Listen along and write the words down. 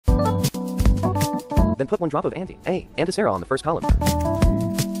Then put 1 drop of anti-A antisera on the first column.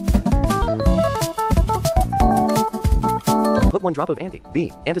 Put 1 drop of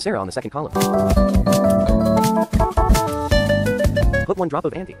anti-B antisera on the second column. Put 1 drop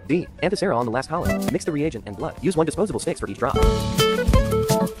of anti-D antisera on the last column. Mix the reagent and blood. Use 1 disposable sticks for each drop.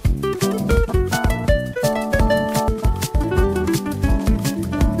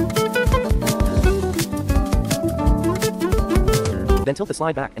 Then tilt the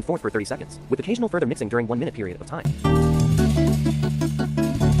slide back and forth for 30 seconds, with occasional further mixing during 1 minute period of time.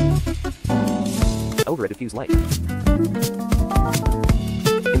 Over a diffuse light. In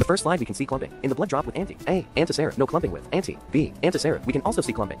the first slide we can see clumping. In the blood drop with anti-A antisera, no clumping with anti-B antisera. We can also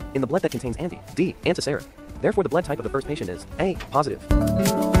see clumping in the blood that contains anti-D antisera. Therefore the blood type of the first patient is A positive.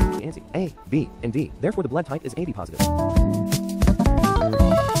 Anti-A, B, and D. Therefore the blood type is AB positive.